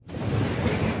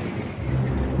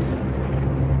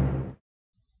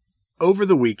Over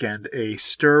the weekend, a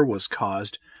stir was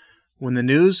caused when the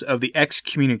news of the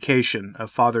excommunication of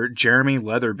Father Jeremy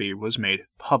Leatherby was made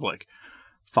public.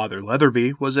 Father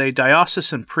Leatherby was a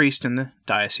diocesan priest in the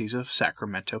Diocese of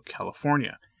Sacramento,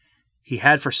 California. He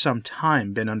had for some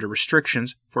time been under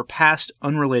restrictions for past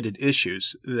unrelated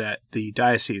issues that the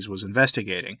diocese was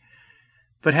investigating,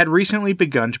 but had recently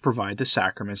begun to provide the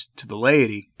sacraments to the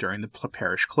laity during the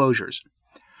parish closures.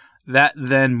 That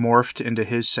then morphed into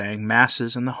his saying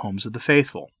masses in the homes of the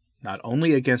faithful, not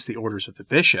only against the orders of the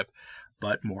bishop,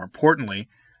 but, more importantly,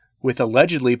 with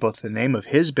allegedly both the name of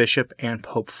his bishop and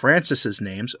Pope Francis's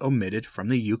names omitted from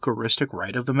the Eucharistic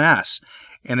rite of the Mass,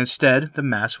 and instead the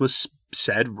Mass was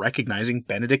said recognizing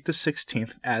Benedict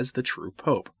XVI as the true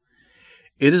Pope.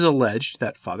 It is alleged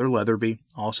that Father Leatherby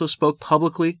also spoke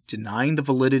publicly denying the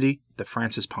validity of the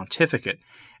Francis pontificate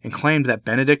and claimed that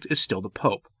Benedict is still the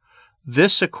Pope.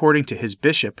 This, according to his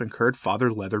bishop, incurred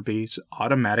Father Leatherby's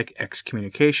automatic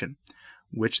excommunication,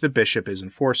 which the bishop is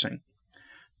enforcing.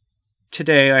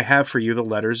 Today I have for you the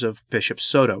letters of Bishop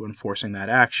Soto enforcing that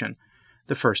action.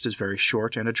 The first is very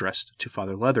short and addressed to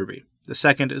Father Leatherby. The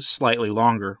second is slightly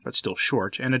longer, but still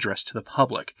short, and addressed to the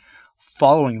public.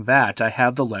 Following that, I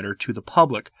have the letter to the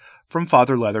public from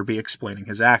Father Leatherby explaining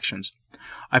his actions.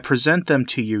 I present them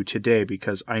to you today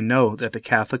because I know that the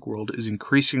Catholic world is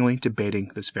increasingly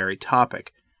debating this very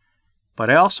topic. But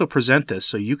I also present this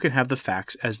so you can have the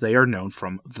facts as they are known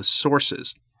from the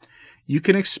sources. You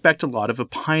can expect a lot of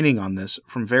opining on this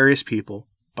from various people,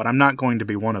 but I'm not going to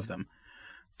be one of them.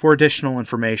 For additional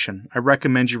information, I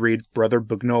recommend you read Brother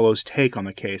Bugnolo's take on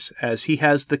the case, as he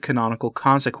has the canonical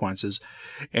consequences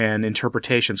and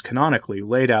interpretations canonically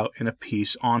laid out in a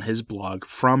piece on his blog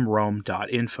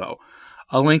fromrome.info.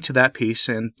 A link to that piece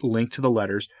and link to the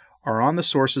letters are on the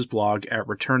source's blog at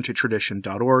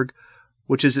returntotradition.org,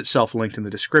 which is itself linked in the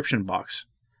description box.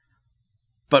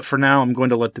 But for now, I'm going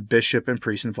to let the bishop and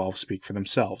priest involved speak for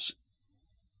themselves.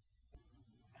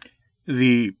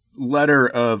 The letter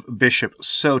of Bishop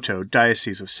Soto,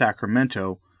 Diocese of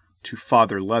Sacramento, to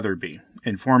Father Leatherby,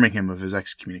 informing him of his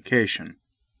excommunication.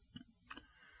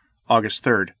 August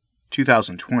 3rd,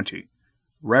 2020.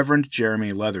 Reverend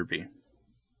Jeremy Leatherby.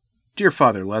 Dear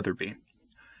Father Leatherby,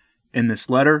 in this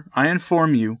letter I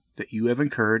inform you that you have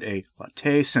incurred a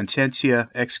latae sententia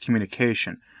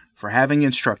excommunication for having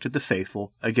instructed the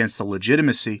faithful against the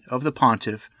legitimacy of the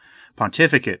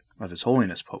pontificate of His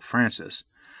Holiness Pope Francis.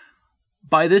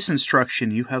 By this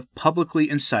instruction you have publicly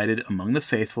incited among the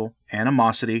faithful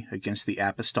animosity against the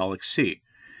Apostolic See.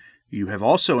 You have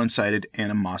also incited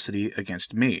animosity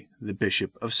against me, the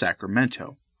Bishop of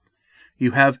Sacramento.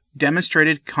 You have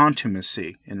demonstrated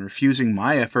contumacy in refusing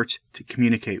my efforts to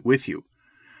communicate with you.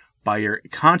 By your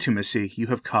contumacy you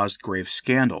have caused grave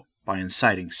scandal by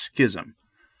inciting schism.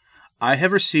 I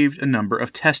have received a number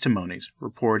of testimonies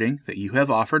reporting that you have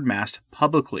offered Mass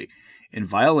publicly in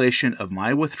violation of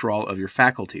my withdrawal of your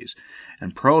faculties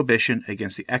and prohibition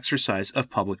against the exercise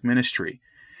of public ministry.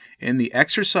 In the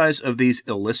exercise of these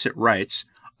illicit rites,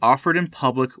 offered in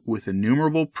public with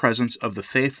innumerable presence of the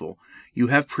faithful, you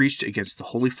have preached against the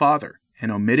Holy Father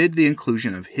and omitted the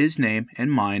inclusion of his name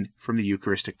and mine from the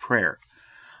Eucharistic prayer.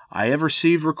 I have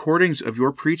received recordings of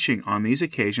your preaching on these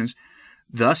occasions,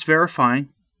 thus verifying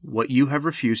what you have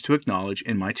refused to acknowledge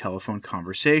in my telephone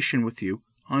conversation with you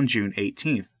on June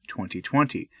 18th,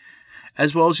 2020,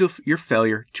 as well as your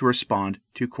failure to respond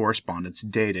to correspondence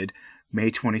dated May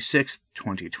 26,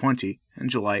 2020 and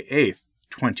July 8,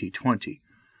 2020.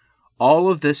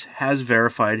 All of this has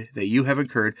verified that you have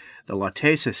incurred the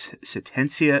latae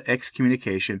sententia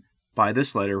excommunication. By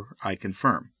this letter I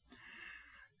confirm.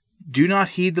 Do not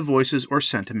heed the voices or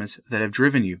sentiments that have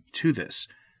driven you to this.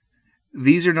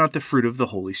 These are not the fruit of the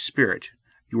Holy Spirit.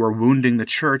 You are wounding the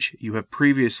Church you have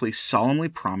previously solemnly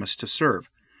promised to serve.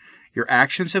 Your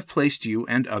actions have placed you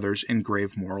and others in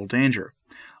grave moral danger.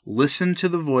 Listen to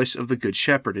the voice of the Good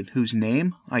Shepherd, in whose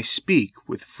name I speak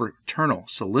with fraternal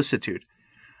solicitude.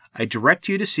 I direct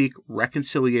you to seek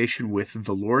reconciliation with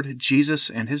the Lord Jesus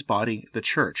and his body, the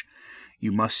Church.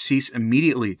 You must cease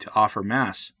immediately to offer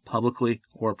Mass, publicly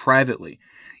or privately.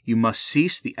 You must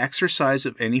cease the exercise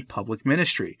of any public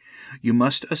ministry. You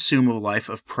must assume a life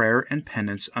of prayer and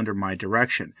penance under my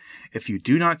direction. If you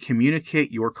do not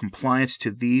communicate your compliance to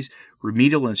these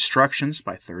remedial instructions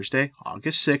by Thursday,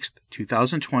 August 6th,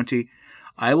 2020,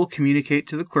 I will communicate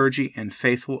to the clergy and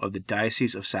faithful of the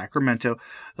Diocese of Sacramento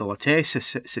the latae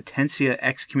sententia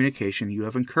excommunication you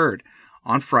have incurred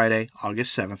on Friday,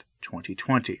 August 7th,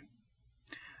 2020.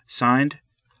 Signed,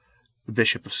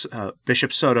 Bishop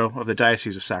Soto of the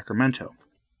Diocese of Sacramento.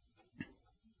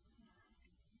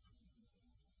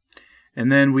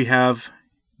 And then we have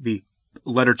the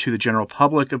letter to the general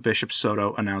public of Bishop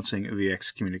Soto announcing the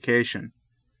excommunication.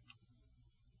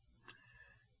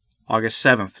 August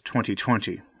 7th,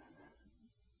 2020.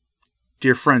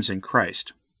 Dear friends in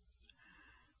Christ,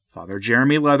 Father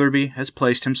Jeremy Leatherby has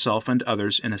placed himself and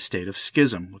others in a state of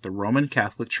schism with the Roman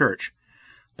Catholic Church.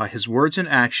 By his words and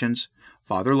actions,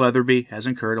 Father Leatherby has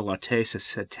incurred a latae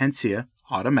sententia,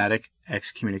 automatic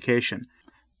excommunication.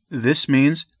 This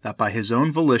means that by his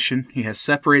own volition he has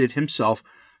separated himself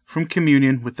from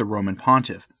communion with the Roman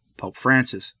Pontiff, Pope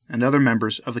Francis, and other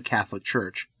members of the Catholic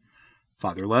Church.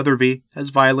 Father Leatherby has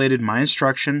violated my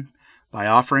instruction by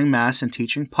offering Mass and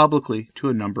teaching publicly to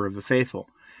a number of the faithful.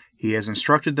 He has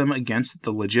instructed them against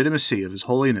the legitimacy of His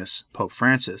Holiness, Pope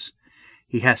Francis.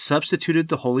 He has substituted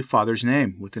the Holy Father's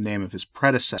name with the name of his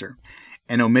predecessor,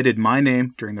 and omitted my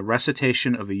name during the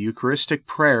recitation of the Eucharistic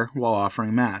prayer while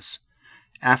offering Mass.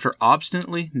 After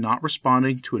obstinately not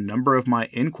responding to a number of my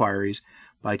inquiries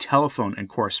by telephone and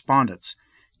correspondence,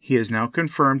 he has now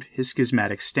confirmed his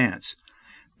schismatic stance.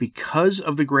 Because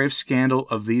of the grave scandal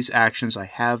of these actions, I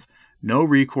have no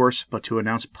recourse but to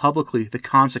announce publicly the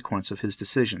consequence of his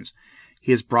decisions.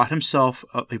 He has brought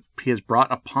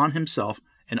upon himself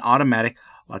an automatic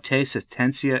latae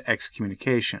sententia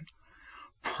excommunication.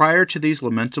 Prior to these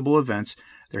lamentable events,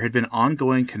 there had been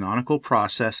ongoing canonical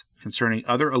process concerning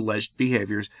other alleged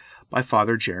behaviors by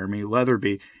Father Jeremy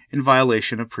Leatherby in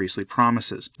violation of priestly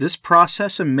promises. This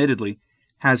process, admittedly,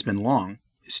 has been long,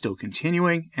 is still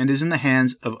continuing, and is in the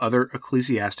hands of other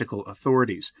ecclesiastical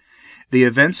authorities. The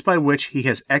events by which he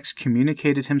has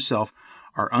excommunicated himself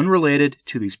are unrelated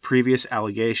to these previous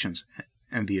allegations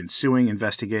and the ensuing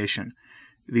investigation.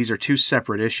 These are two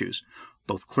separate issues.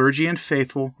 Both clergy and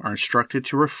faithful are instructed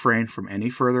to refrain from any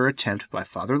further attempt by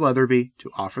Father Leatherby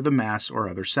to offer the Mass or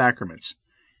other sacraments.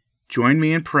 Join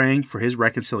me in praying for his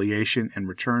reconciliation and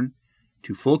return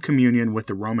to full communion with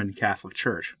the Roman Catholic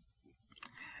Church.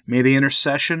 May the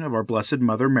intercession of our Blessed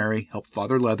Mother Mary help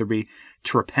Father Leatherby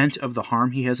to repent of the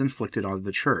harm he has inflicted on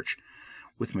the Church.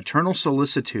 With maternal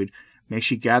solicitude, may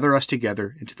she gather us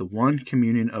together into the one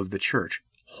communion of the Church,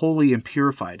 holy and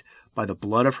purified by the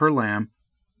blood of her Lamb,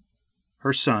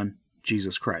 her Son,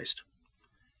 Jesus Christ.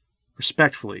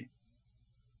 Respectfully,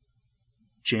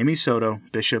 Jamie Soto,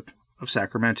 Bishop of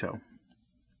Sacramento.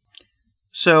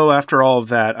 So, after all of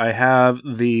that, I have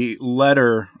the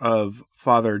letter of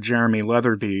Father Jeremy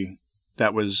Leatherby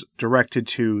that was directed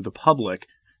to the public,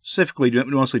 specifically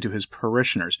mostly to his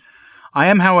parishioners. I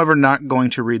am, however, not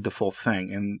going to read the full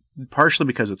thing, and partially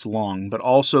because it's long, but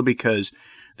also because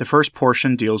the first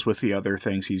portion deals with the other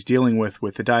things he's dealing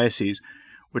with the diocese,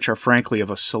 which are frankly of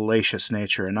a salacious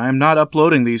nature, and I am not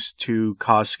uploading these to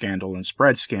cause scandal and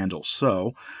spread scandal,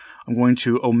 so I'm going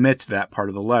to omit that part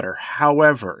of the letter.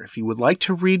 However, if you would like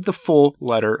to read the full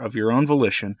letter of your own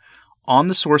volition on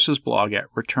the Sources blog at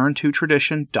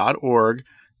returntotradition.org,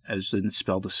 as it's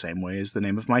spelled the same way as the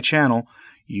name of my channel,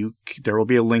 there will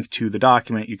be a link to the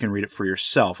document. You can read it for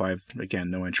yourself. I have,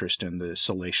 again, no interest in the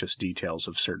salacious details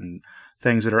of certain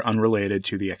things that are unrelated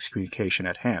to the excommunication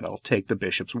at hand. I'll take the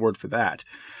bishop's word for that.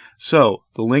 So,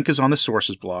 the link is on the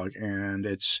Sources blog, and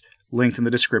it's linked in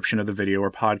the description of the video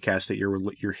or podcast that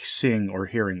you're seeing or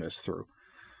hearing this through.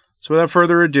 So, without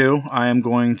further ado, I am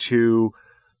going to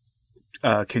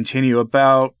continue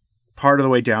about part of the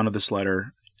way down of this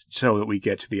letter so that we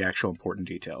get to the actual important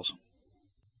details.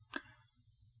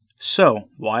 So,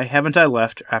 why haven't I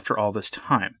left after all this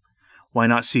time? Why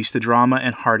not cease the drama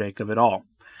and heartache of it all?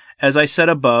 As I said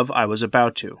above, I was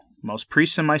about to. Most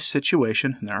priests in my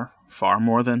situation, and there are far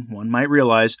more than one might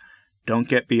realize, don't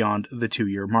get beyond the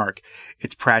 2-year mark.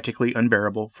 It's practically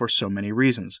unbearable for so many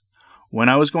reasons. When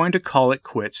I was going to call it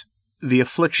quits, the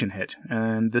affliction hit,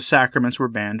 and the sacraments were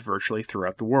banned virtually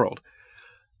throughout the world.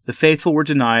 The faithful were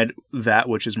denied that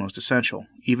which is most essential,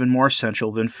 even more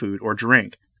essential than food or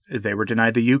drink. They were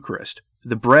denied the Eucharist,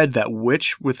 the bread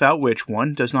without which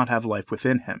one does not have life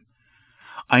within him.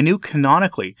 I knew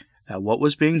canonically that what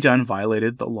was being done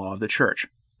violated the law of the Church.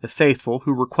 The faithful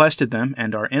who requested them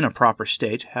and are in a proper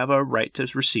state have a right to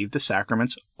receive the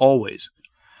sacraments always.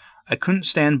 I couldn't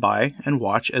stand by and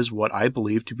watch as what I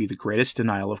believed to be the greatest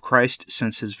denial of Christ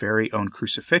since his very own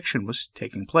crucifixion was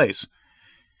taking place.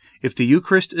 If the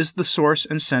Eucharist is the source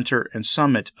and center and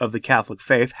summit of the Catholic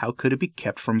faith, how could it be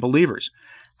kept from believers?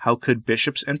 How could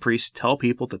bishops and priests tell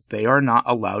people that they are not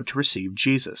allowed to receive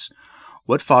Jesus?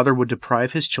 What father would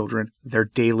deprive his children their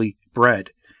daily bread?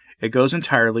 It goes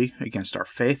entirely against our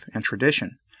faith and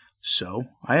tradition. So,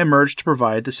 I emerged to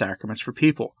provide the sacraments for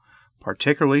people,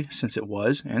 particularly since it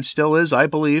was, and still is, I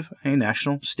believe, a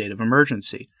national state of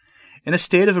emergency. In a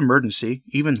state of emergency,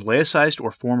 even laicized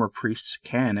or former priests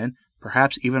can and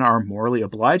perhaps even are morally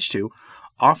obliged to,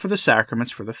 offer the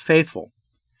sacraments for the faithful.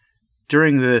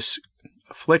 During this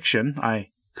affliction, I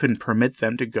couldn't permit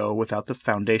them to go without the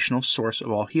foundational source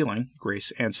of all healing,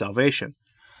 grace and salvation.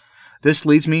 This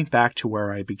leads me back to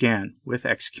where I began, with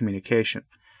excommunication.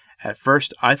 At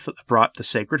first, I brought the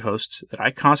sacred hosts that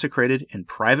I consecrated in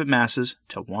private masses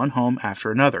to one home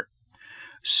after another.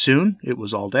 Soon it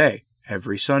was all day,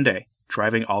 every Sunday,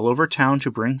 driving all over town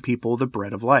to bring people the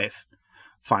bread of life.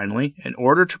 Finally, in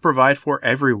order to provide for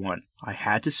everyone, I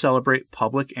had to celebrate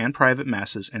public and private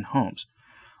masses in homes.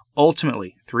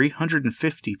 Ultimately,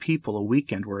 350 people a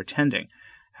weekend were attending.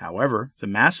 However, the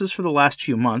masses for the last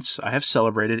few months I have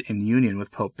celebrated in union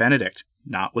with Pope Benedict,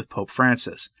 not with Pope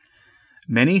Francis.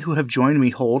 Many who have joined me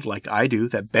hold, like I do,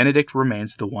 that Benedict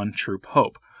remains the one true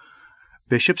pope.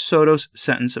 Bishop Soto's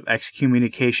sentence of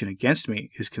excommunication against me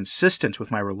is consistent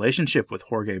with my relationship with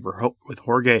Jorge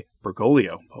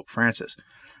Bergoglio, Pope Francis,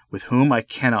 with whom I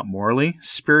cannot morally,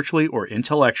 spiritually, or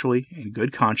intellectually, in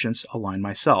good conscience, align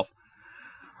myself.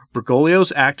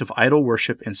 Bergoglio's act of idol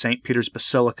worship in St. Peter's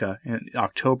Basilica in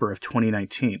October of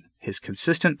 2019, his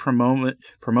consistent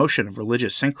promotion of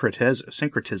religious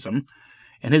syncretism,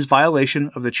 and his violation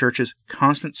of the Church's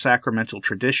constant sacramental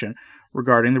tradition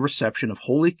regarding the reception of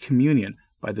Holy Communion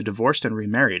by the divorced and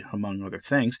remarried, among other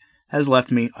things, has left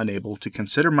me unable to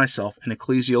consider myself in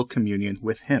ecclesial communion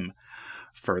with him.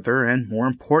 Further, and more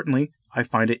importantly, I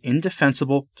find it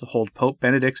indefensible to hold Pope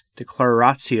Benedict's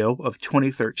Declaratio of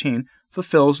 2013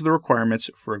 fulfills the requirements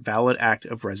for a valid act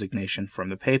of resignation from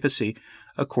the papacy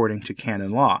according to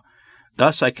canon law.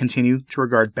 Thus, I continue to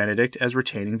regard Benedict as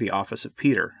retaining the office of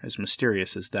Peter, as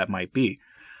mysterious as that might be.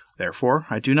 Therefore,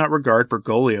 I do not regard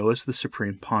Bergoglio as the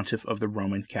supreme pontiff of the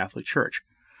Roman Catholic Church.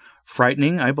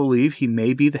 Frightening, I believe he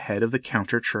may be the head of the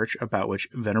counter-church about which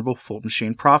Venerable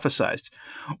Fulton-Sheen prophesied,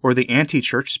 or the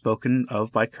anti-church spoken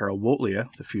of by Karol Wojtyla,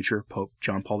 the future Pope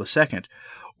John Paul II,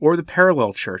 or the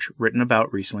parallel church written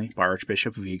about recently by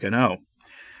Archbishop Vigano.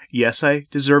 Yes, I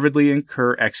deservedly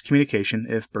incur excommunication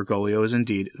if Bergoglio is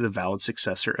indeed the valid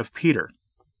successor of Peter,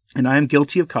 and I am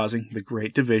guilty of causing the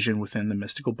great division within the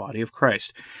mystical body of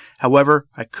Christ. However,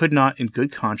 I could not in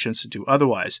good conscience do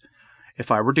otherwise.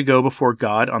 If I were to go before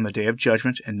God on the day of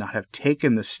judgment and not have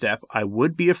taken this step, I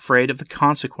would be afraid of the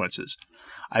consequences.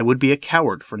 I would be a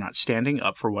coward for not standing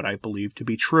up for what I believe to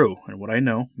be true, and what I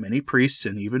know many priests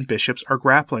and even bishops are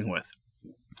grappling with,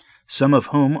 some of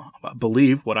whom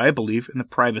believe what I believe in the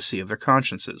privacy of their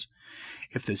consciences.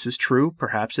 If this is true,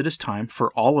 perhaps it is time for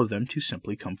all of them to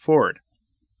simply come forward.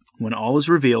 When all is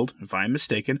revealed, if I am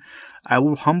mistaken, I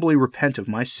will humbly repent of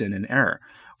my sin and error,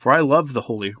 for I love the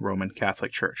Holy Roman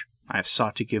Catholic Church. I have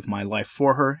sought to give my life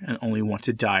for her, and only want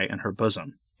to die in her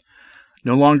bosom.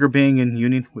 No longer being in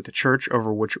union with the church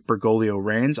over which Bergoglio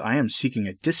reigns, I am seeking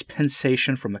a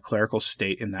dispensation from the clerical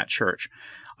state in that church.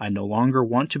 I no longer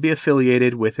want to be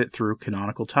affiliated with it through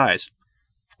canonical ties.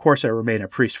 Of course, I remain a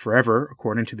priest forever,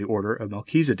 according to the order of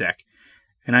Melchizedek,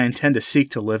 and I intend to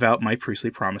seek to live out my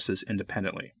priestly promises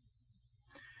independently.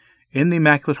 In the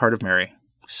Immaculate Heart of Mary,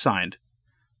 signed,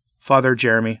 Father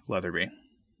Jeremy Leatherby.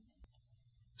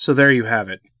 So there you have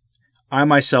it. I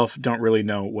myself don't really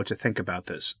know what to think about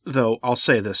this, though I'll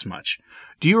say this much.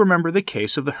 Do you remember the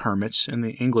case of the hermits in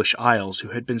the English Isles who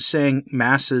had been saying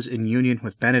masses in union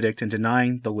with Benedict and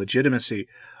denying the legitimacy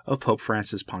of Pope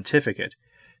Francis' pontificate?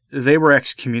 They were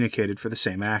excommunicated for the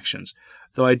same actions,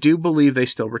 though I do believe they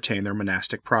still retain their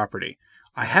monastic property.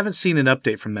 I haven't seen an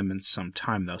update from them in some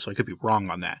time, though, so I could be wrong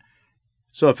on that.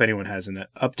 So if anyone has an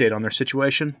update on their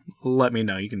situation, let me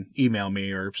know. You can email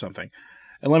me or something.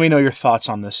 And let me know your thoughts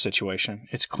on this situation.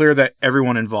 It's clear that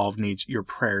everyone involved needs your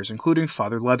prayers, including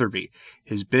Father Leatherby,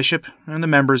 his bishop, and the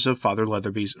members of Father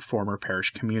Leatherby's former parish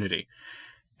community.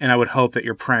 And I would hope that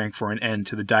you're praying for an end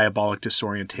to the diabolic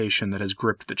disorientation that has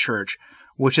gripped the church,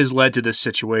 which has led to this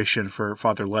situation for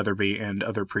Father Leatherby and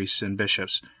other priests and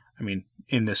bishops. I mean,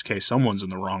 in this case, someone's in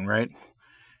the wrong, right?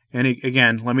 And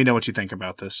again, let me know what you think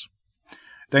about this.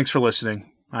 Thanks for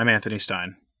listening. I'm Anthony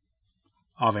Stein.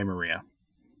 Ave Maria.